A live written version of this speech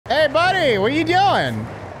Hey, buddy, what are you doing?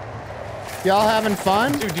 Y'all having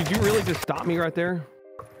fun? Dude, did you really just stop me right there?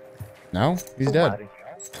 No, he's dead.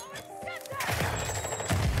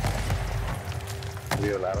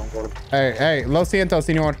 Hey, hey, lo siento,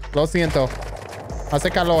 señor. Lo siento.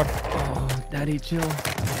 Hace calor. Oh, daddy, chill.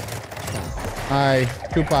 Ay,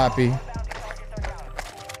 tu papi.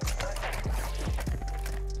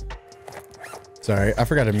 Sorry, I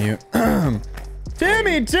forgot to mute. Tim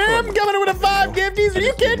coming in with a 5 gifties. Are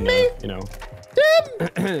you kidding me? You know,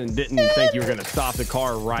 Tim! didn't think you were gonna stop the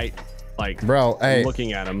car right, like, bro. Hey,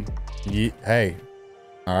 looking at him. Hey,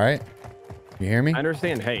 all right. You hear me? I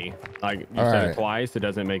understand. Hey, like you All said right. it twice, it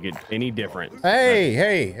doesn't make it any difference. Hey,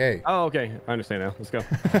 hey. Oh, okay. I understand now. Let's go.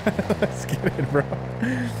 Let's get it, bro.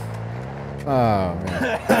 Oh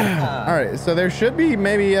man. All right, so there should be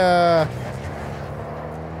maybe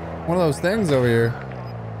one of those things over here.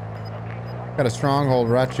 Got a stronghold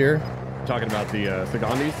right here. Talking about the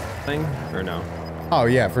Sagandis thing, or no? Oh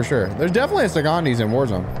yeah, for sure. There's definitely a Sagandis in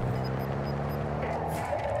Warzone.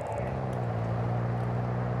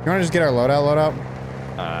 You want to just get our loadout?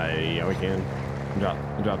 Yeah, we can.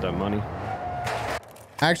 Drop that money.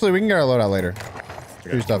 Actually, we can get our loadout later.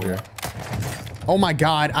 Do stuff here. Oh my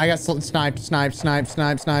God, I got sniped.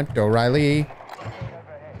 O'Reilly.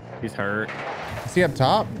 He's hurt. Is he up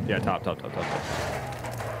top? Yeah, top. I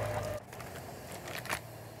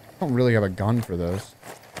don't really have a gun for those.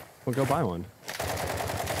 Well, go buy one.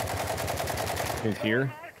 He's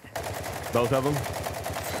here. Both of them.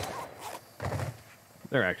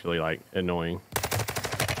 They're actually like annoying.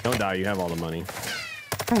 Don't die. You have all the money.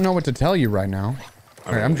 I don't know what to tell you right now.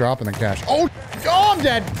 All right, I'm dropping the cash. Oh, I'm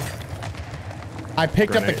dead. I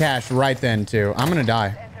picked up the cash right then too. I'm gonna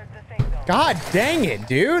die. God dang it,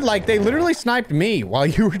 dude. Like they literally sniped me while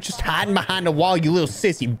you were just hiding behind a wall, you little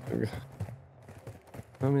sissy.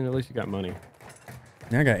 I mean, at least you got money.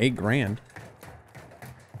 Yeah, I got 8 grand.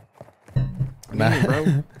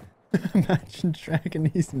 Bro. Imagine dragging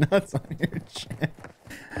these nuts on your chin.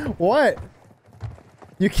 What?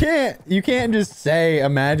 You can't just say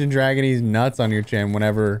imagine dragging these nuts on your chin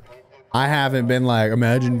whenever I haven't been like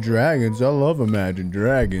Imagine Dragons. I love Imagine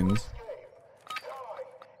Dragons.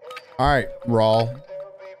 All right, Rawl.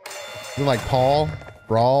 You're like Paul,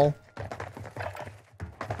 Rawl.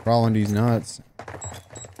 Rolling these nuts.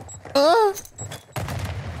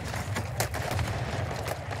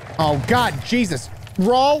 Oh God, Jesus.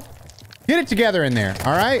 Rawl, get it together in there,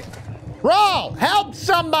 all right? Rawl, help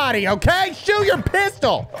somebody, okay? Shoot your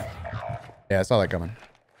pistol. Yeah, I saw that coming.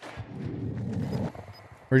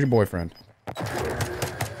 Where's your boyfriend?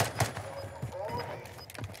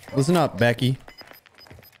 Listen up, Becky.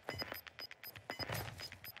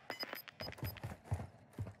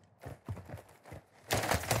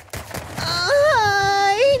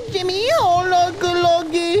 Hi, Jimmy. Oh,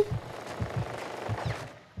 looky.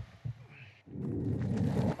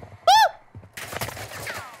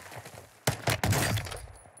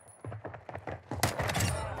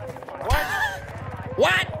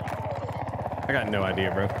 What? I got no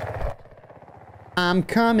idea, bro. I'm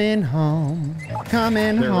coming home.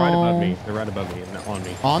 Coming They're home. right above me. They're right above me, not on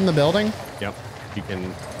me. On the building? Yep. You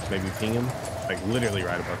can maybe ping them. Like literally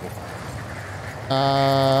right above me.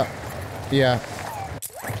 Yeah.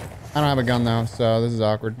 I don't have a gun though, so this is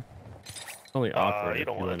awkward. It's only awkward. You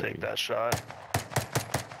don't want to take that shot.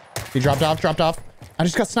 He dropped off. I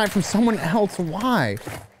just got sniped from someone else. Why?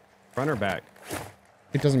 Front or back?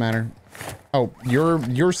 It doesn't matter. Oh,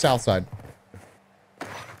 you're south side.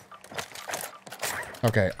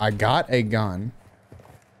 Okay, I got a gun.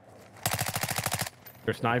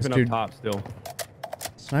 They're sniping Dude. up top still.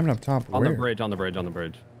 Sniping up top. On Where? the bridge, on the bridge, on the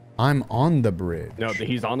bridge. I'm on the bridge. No,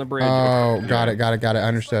 he's on the bridge. Oh, got it. I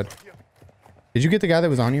understood. Did you get the guy that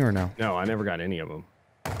was on you or no? No, I never got any of them.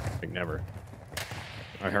 Like never.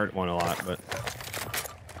 I hurt one a lot, but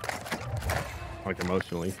like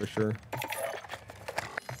emotionally for sure.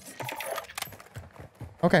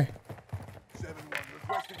 Okay.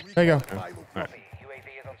 There you go. All right.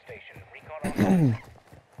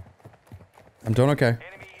 I'm doing okay.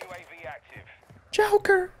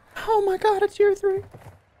 Joker. Oh my God, it's year 3.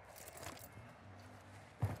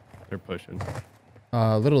 They're pushing.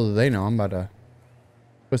 Little do they know, I'm about to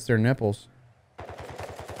twist their nipples.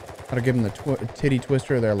 Gotta give them the titty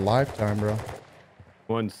twister of their lifetime, bro.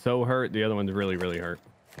 One's so hurt, the other one's really, really hurt.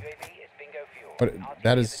 But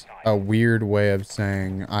that is a weird way of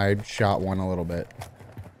saying I shot one a little bit.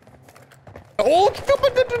 Oh,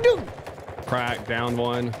 Crack, down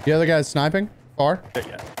one. the other guy's sniping far.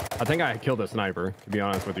 Yeah. I think I killed a sniper, to be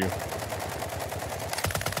honest with you.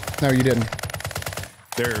 No, you didn't.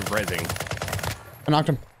 They're rezzing. I knocked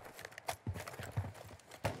him.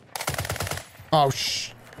 Oh,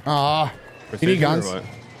 you need guns?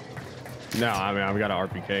 No, I mean, I've got an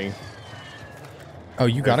RPK. Oh,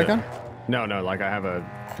 you got a gun? No, like I have a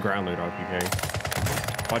ground loot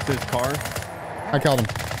RPK. Watch this car. I killed him.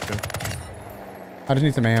 Okay. I just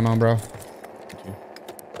need some ammo, bro.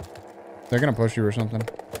 They're gonna push you or something.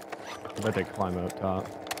 I bet they climb up top.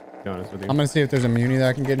 To be honest with you. I'm gonna see if there's a muni that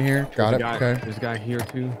I can get in here. Got it. Okay. There's a guy here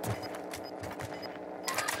too.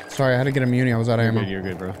 Sorry, I had to get a muni. I was out of ammo. You're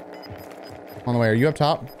good, bro. On the way. Are you up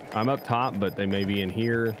top? I'm up top, but they may be in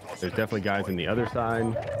here. There's definitely guys in the other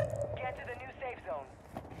side. Get to the new safe zone.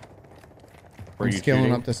 Where I'm you scaling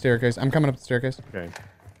shooting? up the staircase. I'm coming up the staircase. Okay.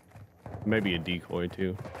 Maybe a decoy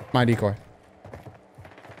too. My decoy.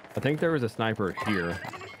 I think there was a sniper here.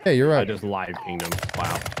 Hey, you're I right. just live pinged him.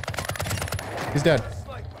 Wow. He's dead.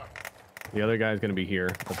 The other guy's gonna be here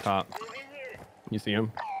up top. You see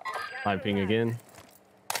him? Live ping again.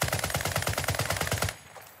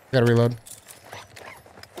 Gotta reload.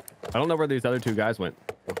 I don't know where these other two guys went.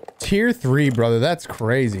 Tier 3, brother. That's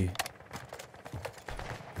crazy.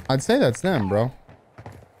 I'd say that's them, bro.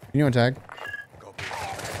 You know what tag?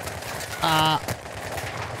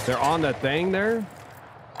 They're on the thing there?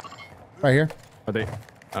 Right here. Are they?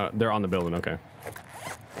 They're on the building. Okay.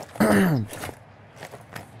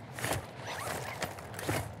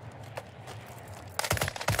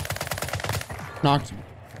 Knocked.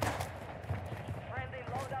 Friendly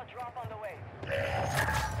loadout drop on the way.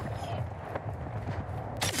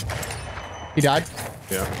 He died.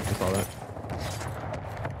 Yeah, I saw that.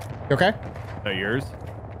 You okay? Is that yours?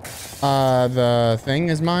 The thing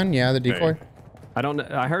is mine. Yeah, the decoy. Okay. I don't know.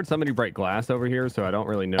 I heard somebody break glass over here, so I don't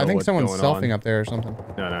really know. I think what's someone's going selfing on. up there or something.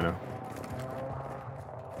 No.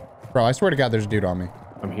 Bro, I swear to God, there's a dude on me.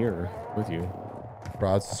 I'm here with you.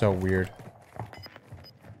 Bro, it's so weird.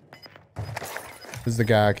 This is the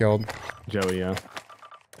guy I killed. Joey, yeah.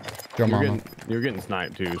 Joe Mama. You're getting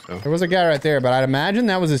sniped too, so. There was a guy right there, but I'd imagine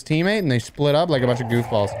that was his teammate and they split up like a bunch of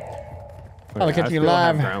goofballs. Oh, they I kept you still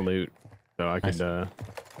have alive. ground loot, so I could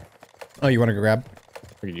Oh, you want to go grab?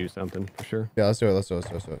 I could use something for sure. Yeah, let's do it. Let's do it.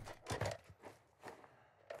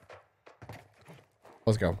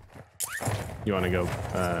 Let's go. You want to go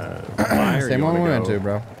buy or Same you one we wanna went go- to,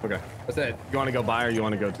 bro. Okay. What's that? You want to go buy or you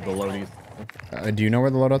want to go to the loadies? Do you know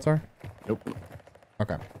where the loadouts are? Nope.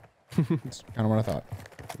 Okay. That's kind of what I thought.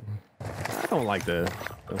 I don't like the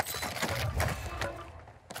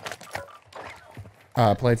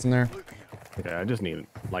Plates in there. okay, I just need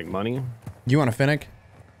like money. You want a Finnick?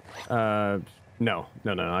 No.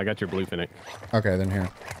 I got your blue Finnick. Okay, then here.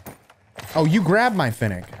 Oh, you grabbed my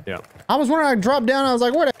Finnick. Yeah. I was wondering, I dropped down. I was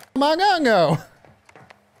like, where the hell my gun go?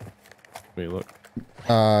 Wait, look.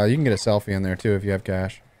 You can get a selfie in there too if you have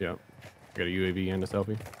cash. Yeah. Got a UAV and a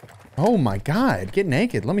selfie. Oh my God, get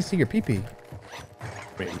naked. Let me see your pee-pee.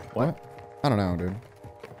 Wait, what? I don't know, dude.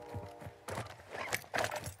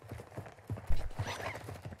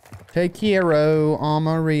 Te quiero,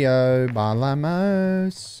 amarillo,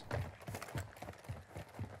 bailamos.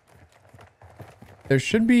 There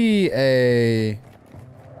should be a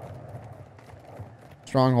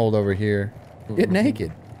stronghold over here. Get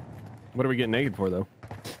naked. What are we getting naked for though?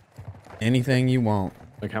 Anything you want.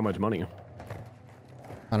 Like how much money?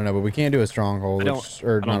 I don't know, but we can't do a stronghold.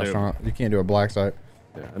 Or not a stronghold. You can't do a black site.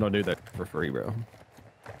 Yeah, I don't do that for free, bro.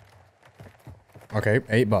 Okay,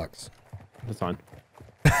 $8. That's fine.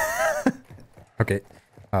 Okay,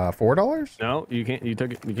 $4? No, you can't. You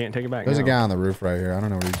took it. You can't take it back. There's a now. guy on the roof right here. I don't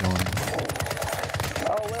know where he's going.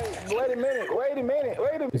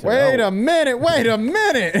 He said, Wait a minute! Wait a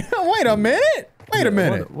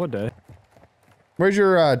minute! What day? Where's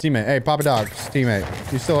your teammate? Hey, Papa Dog's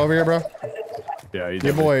teammate. You still over here, bro? Yeah, you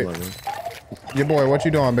Your boy. Your boy, what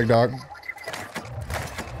you doing, big dog?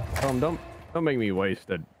 Don't make me waste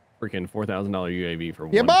a freaking $4,000 UAV for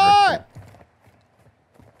Yeah, one boy! person.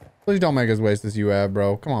 Please don't make us waste this UAV,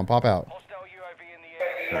 bro. Come on, pop out. Hostile UAV in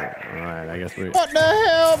the air. All right, I guess we. What the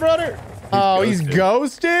hell, brother? He's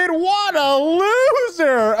ghosted? What a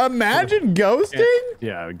loser! Imagine ghosting?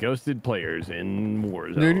 Yeah, ghosted players in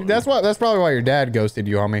Warzone. Dude, that's probably why your dad ghosted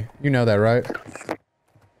you, homie. You know that, right?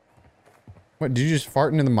 What, did you just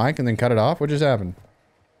fart into the mic and then cut it off? What just happened?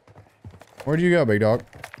 Where'd you go, big dog?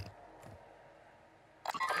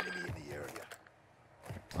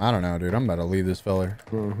 I don't know, dude. I'm about to leave this feller.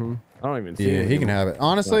 I don't even see. Yeah, him he can anymore. have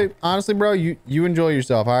it. Honestly, bro, you enjoy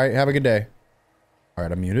yourself. All right, have a good day. All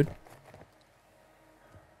right, I'm muted.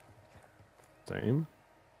 Same.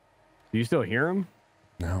 Do you still hear him?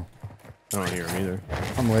 No, I don't hear him either.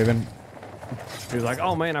 I'm leaving. He was like,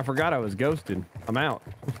 "Oh man, I forgot I was ghosted. I'm out."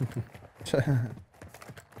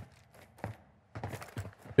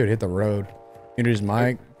 Dude, hit the road. Muted his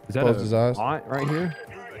mic. Is that Closed a his eyes. bot right here?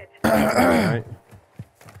 Right.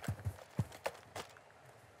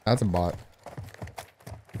 That's a bot.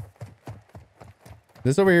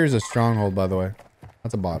 This over here is a stronghold, by the way.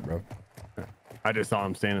 That's a bot, bro. I just saw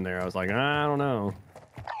him standing there. I was like, I don't know.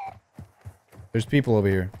 There's people over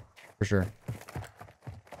here. For sure.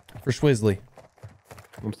 For Schwizzly.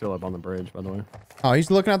 I'm still up on the bridge, by the way. Oh,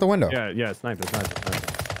 he's looking out the window. Yeah, sniper.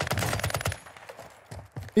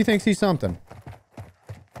 He thinks he's something.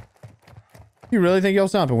 You really think you're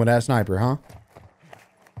something with that sniper, huh?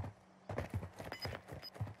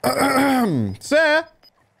 Sir?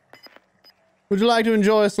 Would you like to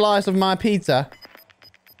enjoy a slice of my pizza?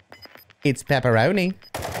 It's pepperoni.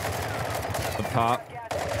 Up top.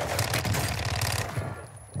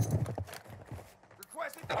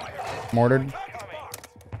 Mortared.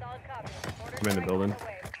 I'm in the building.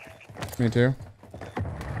 Me too.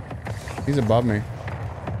 He's above me.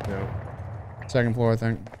 Yeah. Second floor, I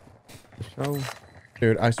think. So,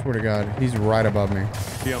 Dude, I swear to God, he's right above me.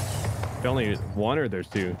 yeah. Only one or there's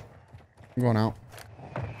two? I'm going out.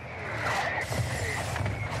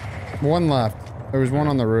 One left. There was one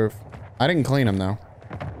on the roof. I didn't clean him though.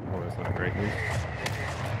 Oh, that's not great news.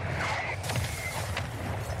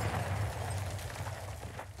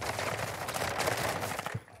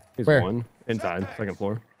 He's Where? one. Inside, second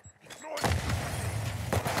floor.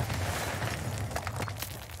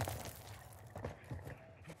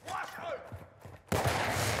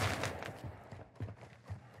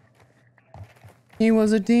 He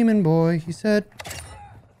was a demon boy, he said.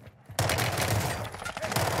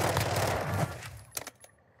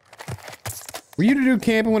 Were you to do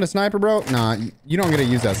camping with a sniper, bro? Nah, you don't get to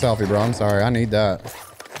use that selfie, bro. I'm sorry. I need that.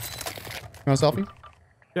 You want a selfie?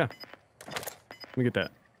 Yeah. Let me get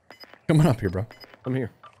that. Come on up here, bro. I'm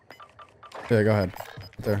here. Yeah, go ahead.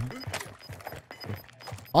 Right there.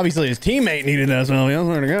 Obviously, his teammate needed that selfie. I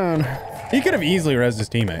swear to God. He could have easily rezzed his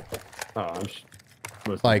teammate. Oh,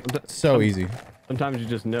 listen, Like, so easy. Sometimes you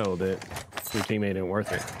just know that your teammate ain't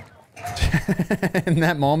worth it. In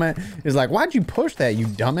that moment, it's like, why'd you push that, you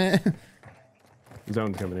dumbass?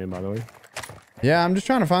 Zone's coming in, by the way. Yeah, I'm just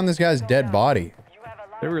trying to find this guy's dead body.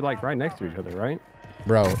 They were like right next to each other, right?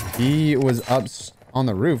 Bro, he was up on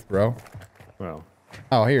the roof, bro. Well.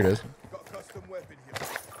 Oh, here it is.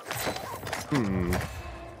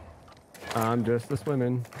 I'm just a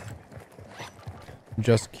swimming.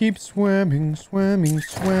 Just keep swimming, swimming,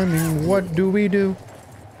 swimming. What do we do?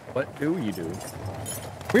 What do you do?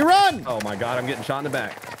 We run! Oh my God, I'm getting shot in the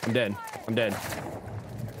back. I'm dead. I'm dead.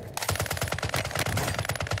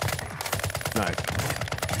 Nice.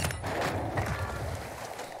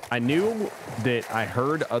 I knew that I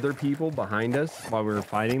heard other people behind us while we were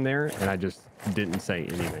fighting there, and I just didn't say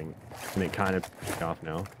anything. And it kind of took off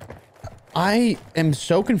now. I am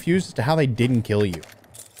so confused as to how they didn't kill you.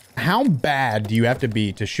 How bad do you have to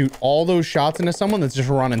be to shoot all those shots into someone that's just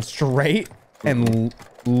running straight and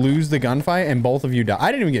lose the gunfight and both of you die?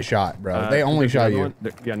 I didn't even get shot, bro. They only shot you.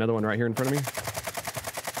 Yeah, another one right here in front of me.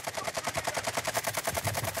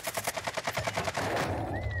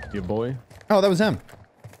 You boy. Oh, that was him.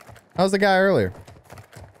 That was the guy earlier.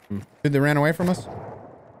 Dude, they ran away from us?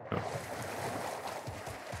 Oh.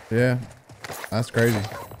 Yeah. That's crazy.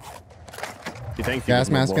 You think Gas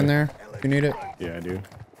mask in there? If you need it. Yeah, I do.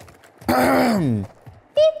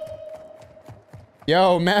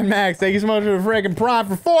 Yo, Mad Max, thank you so much for the freaking prime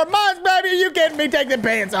for 4 months, baby. Are you kidding me? Take the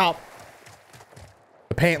pants off.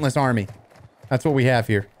 The pantless army. That's what we have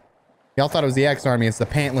here. Y'all thought it was the X army. It's the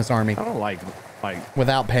pantless army. I don't like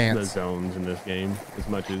without the pants. zones in this game as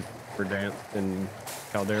much as Verdansk and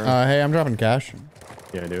Caldera. Hey, I'm dropping cash.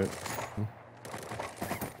 Yeah, do it.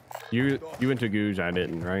 You went to Gouge, I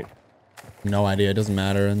didn't, right? No idea. It doesn't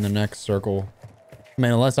matter in the next circle. I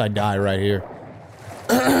mean, unless I die right here.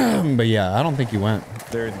 But yeah, I don't think you went.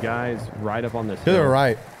 There's guys right up on this To the hill.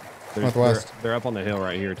 right. Northwest. They're up on the hill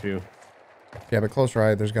right here too. Yeah, but close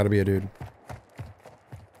right, there's got to be a dude.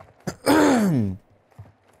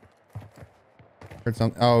 Heard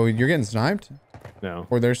some. Oh, you're getting sniped? No.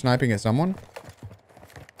 Or they're sniping at someone?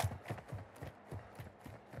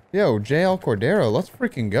 Yo, JL Cordero, let's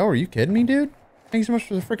freaking go. Are you kidding me, dude? Thanks so much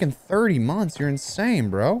for the freaking 30 months. You're insane,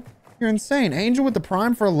 bro. You're insane. Angel with the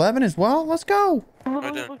prime for 11 as well. Let's go.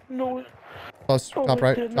 Plus, top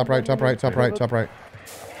right, top right, top right, top right, top right.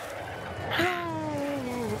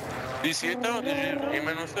 Do you see it though? Did you aim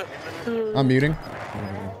with it? I'm muting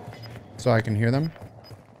so I can hear them.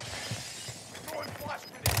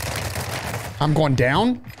 I'm going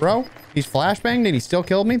down, bro. He's flashbanged and he still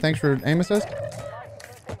killed me. Thanks for aim assist.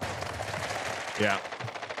 Yeah.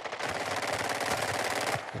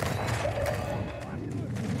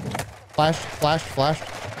 Flashed, flashed, flashed.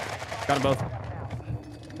 Got them both.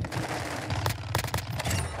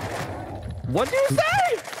 What do you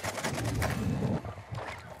say?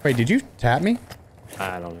 Wait, did you tap me?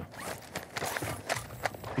 I don't know.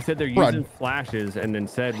 He said they're using flashes and then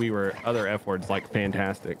said we were other F words like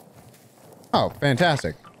fantastic. Oh,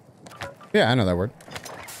 fantastic. Yeah, I know that word.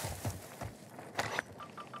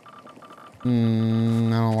 I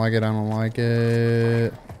don't like it. I don't like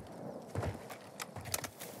it.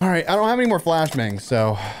 All right, I don't have any more flashbangs,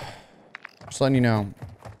 so just letting you know.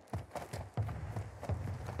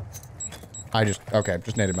 Okay,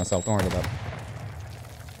 just naded myself. Don't worry about that.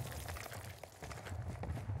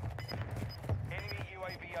 Enemy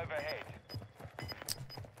UAV overhead.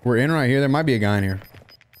 We're in right here. There might be a guy in here.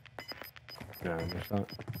 No, there's not.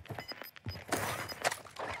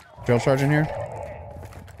 Drill sergeant here.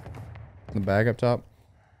 In the bag up top.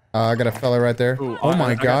 I got a fella right there. Ooh, oh my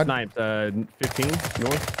I got god. sniped. 15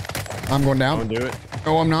 north. I'm going down. Don't do it.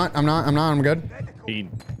 Oh, I'm not. I'm good. He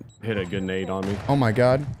hit a good nade on me. Oh my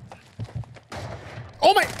god.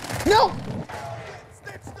 Oh my. No.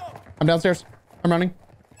 I'm downstairs. I'm running.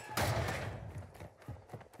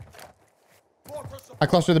 I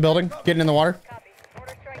clustered the building. Getting in the water. Copy.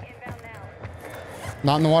 Mortar strike inbound now.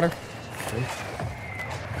 Not in the water.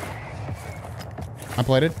 I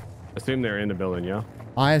plated. Assume they're in the building, yeah?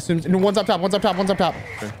 I assume. No, one's up top. One's up top. One's up top.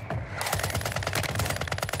 Okay.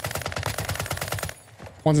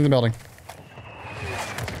 One's in the building.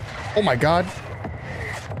 Oh my god.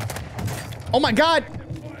 Oh my god.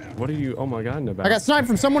 What are you? Oh my god, in the back. I got sniped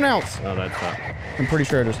from someone else. Oh, that's not. I'm pretty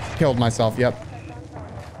sure I just killed myself. Yep.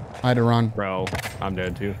 I had to run. Bro, I'm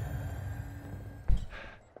dead too.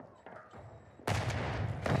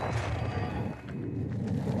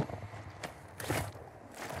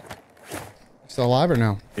 Still alive or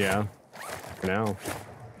no? Yeah. For now.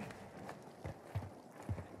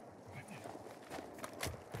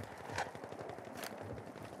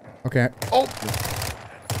 Okay. Oh!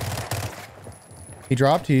 He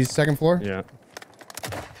dropped. He's second floor. Yeah.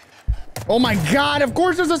 Oh my god, of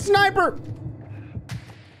course there's a sniper!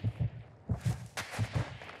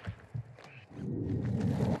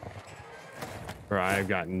 Bro, I've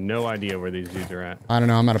got no idea where these dudes are at. I don't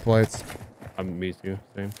know. I'm out of plates. Me too.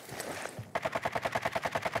 Same.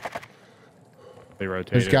 They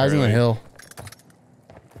rotated. There's guys in the early. hill.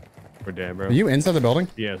 We're dead, bro. Are you inside the building?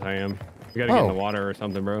 Yes, I am. We gotta get in the water or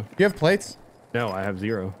something, bro. Do you have plates? No, I have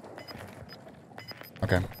 0.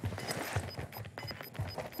 Okay.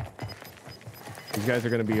 These guys are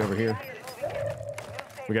gonna be over here.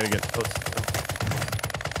 We gotta get close.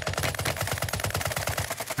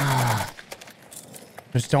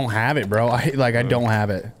 Just don't have it, bro. I don't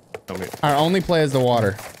have it. Tell me. Our only play is the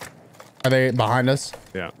water. Are they behind us?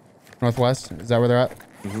 Yeah. Northwest? Is that where they're at?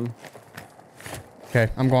 Mm-hmm. Okay,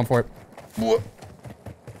 I'm going for it.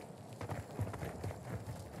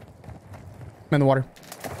 I'm in the water.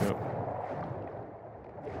 Yep.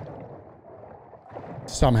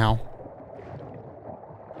 Somehow.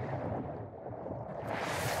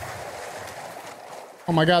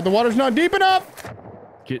 Oh my god, the water's not deep enough!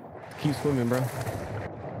 Keep swimming, bro.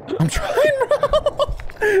 I'm trying, bro!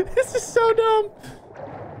 This is so dumb.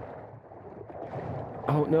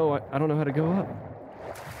 Oh no, I don't know how to go up.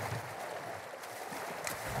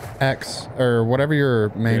 X, or whatever your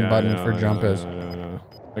main button for jump is. No.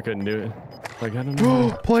 I couldn't do it. Like, I don't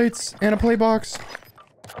know. Plates and a play box.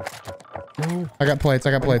 No. I got plates.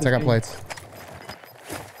 I got plates. I got plates.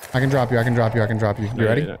 I can drop you. I can drop you. I can drop you. You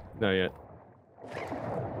ready? Not yet.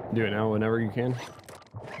 Do it now whenever you can.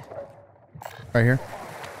 Right here.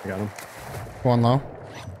 I got him. Going low.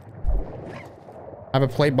 I have a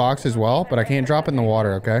plate box as well, but I can't drop it in the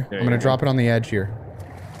water, okay? Yeah, I'm gonna drop it on the edge here.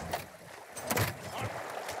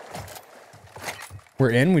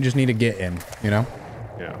 We're in, we just need to get in, you know?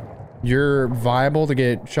 Yeah. You're viable to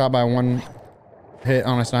get shot by one hit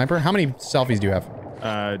on a sniper? How many selfies do you have?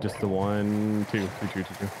 Just the 1, 2.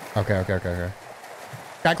 Okay.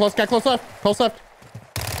 Guy close left. Close left.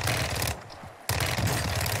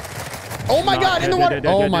 Oh my god, in the water!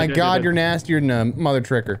 Oh my god, you're nastier than a mother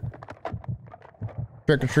tricker.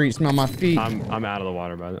 Trick or treat, smell my feet. I'm out of the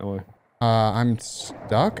water, by the way. I'm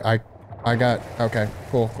stuck. I got, okay,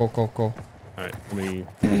 cool. All right, let me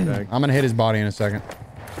back. I'm gonna hit his body in a second.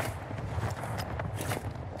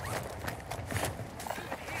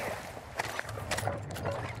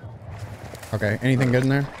 Okay, anything good in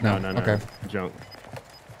there? No. Okay. Junk.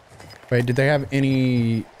 Wait, did they have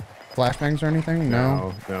any flashbangs or anything?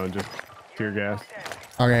 No. No, just tear gas.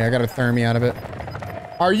 Okay, I got a thermi out of it.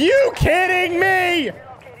 Are you kidding me?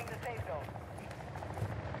 Relocating the safe zone.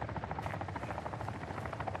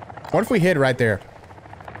 What if we hid right there?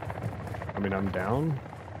 I mean, I'm down.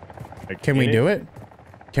 Like, Can we do it?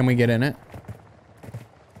 Can we get in it?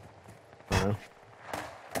 I don't know.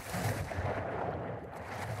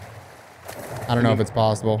 I don't know if it's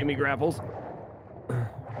possible. Give me grapples.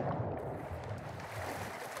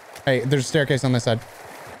 Hey, there's a staircase on this side.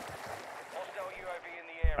 Hostile UAV in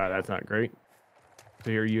the area. That's not great. To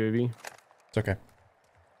hear UAV. It's okay.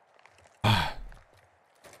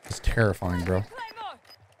 It's terrifying, bro.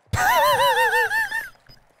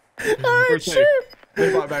 We're Shoot. safe.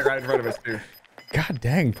 They bought back right in front of us too. God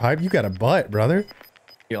dang, Pipe, you got a butt, brother.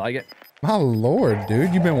 You like it? My lord,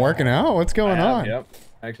 dude, you've been working out. What's going on? Yep.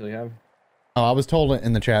 I actually have. Oh, I was told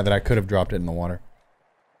in the chat that I could have dropped it in the water.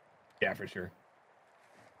 Yeah, for sure.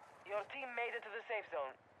 Your team made it to the safe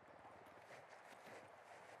zone.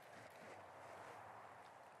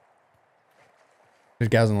 There's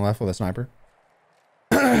guys on the left with a sniper.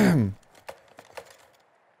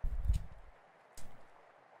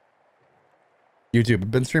 YouTube.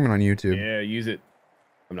 I've been streaming on YouTube. Yeah, use it.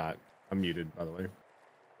 I'm muted, by the way.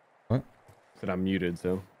 What? Said I'm muted,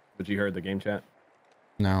 so. But you heard the game chat?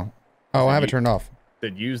 No. Oh, I have it turned off.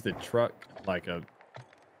 Said use the truck like a.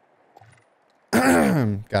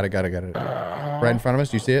 Got it. Right in front of us.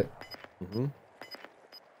 Do you see it? Mm-hmm.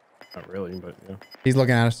 Not really, but yeah. He's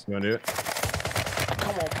looking at us. You want to do it?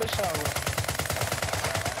 Come on, push out.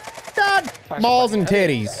 God! Balls and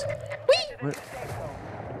titties.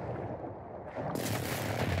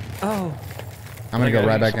 Oh. I'm gonna go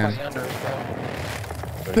right back in.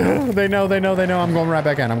 They know. I'm going right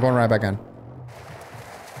back in.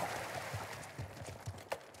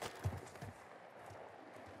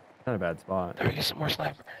 Not a bad spot. Let me get some more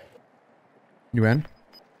sniper. You in?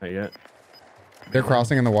 Not yet. They're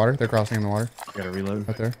crossing in the water. Gotta reload.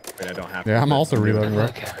 Right there. Wait, I don't have to. Yeah, I'm also reloading, bro.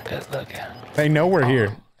 Good looking. They know we're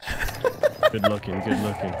here. Good looking. Enemy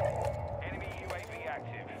UAV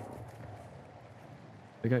active.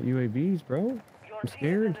 They got UAVs, bro. Your I'm team is in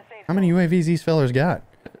scared. the safe How many UAVs these fellers got?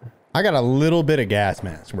 I got a little bit of gas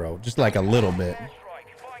mask, bro. Just like a little bit. zone.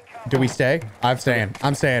 Strike. Find cover. Do we stay? I'm staying.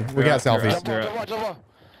 We got They're selfies. up. Jump on.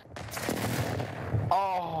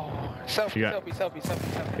 Oh, selfie. You got-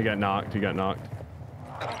 He got knocked.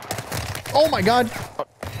 Oh my god.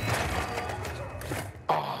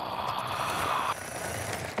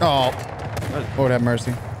 Oh. Lord have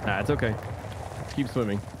mercy. Nah, it's okay. Keep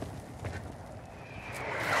swimming.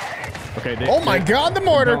 Okay. Oh my god, the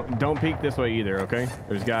mortar. Don't peek this way either, okay?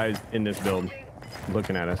 There's guys in this build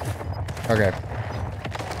looking at us. Okay.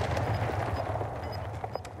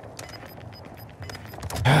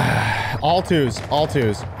 All twos.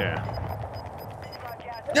 Yeah.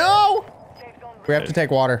 No! We have to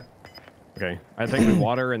take water. Okay. I think we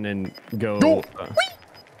water and then go. Go.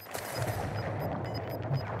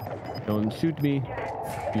 Don't shoot me.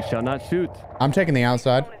 You shall not shoot. I'm taking the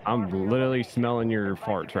outside. I'm literally smelling your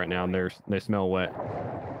farts right now, and they smell wet.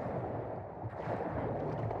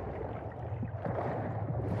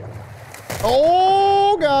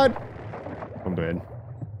 Oh god. I'm dead.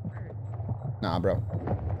 Nah, bro.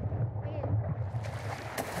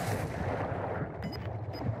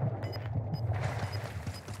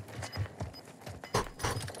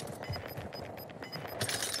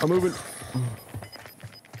 I'm moving.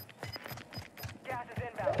 Gas is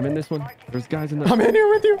inbound. I'm in this one. There's guys in the. I'm in here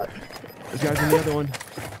with you. There's guys in the other one.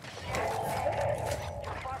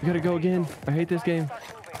 You gotta go again. I hate this game. Start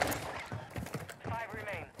moving. 5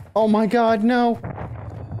 remain. Oh my god, no.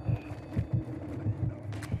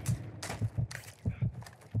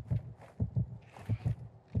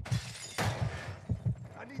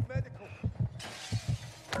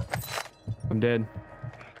 I'm dead.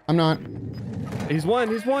 I'm not. He's one.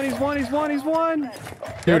 Dude,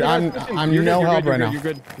 You're I'm good, no you're help good, right now. You're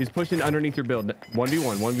good. He's pushing underneath your build.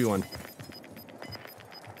 1v1.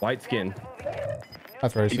 White skin.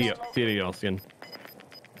 That's racist. CDL skin.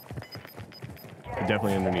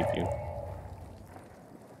 Definitely underneath you.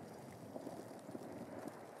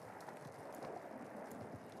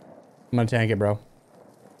 I'm gonna tank it, bro.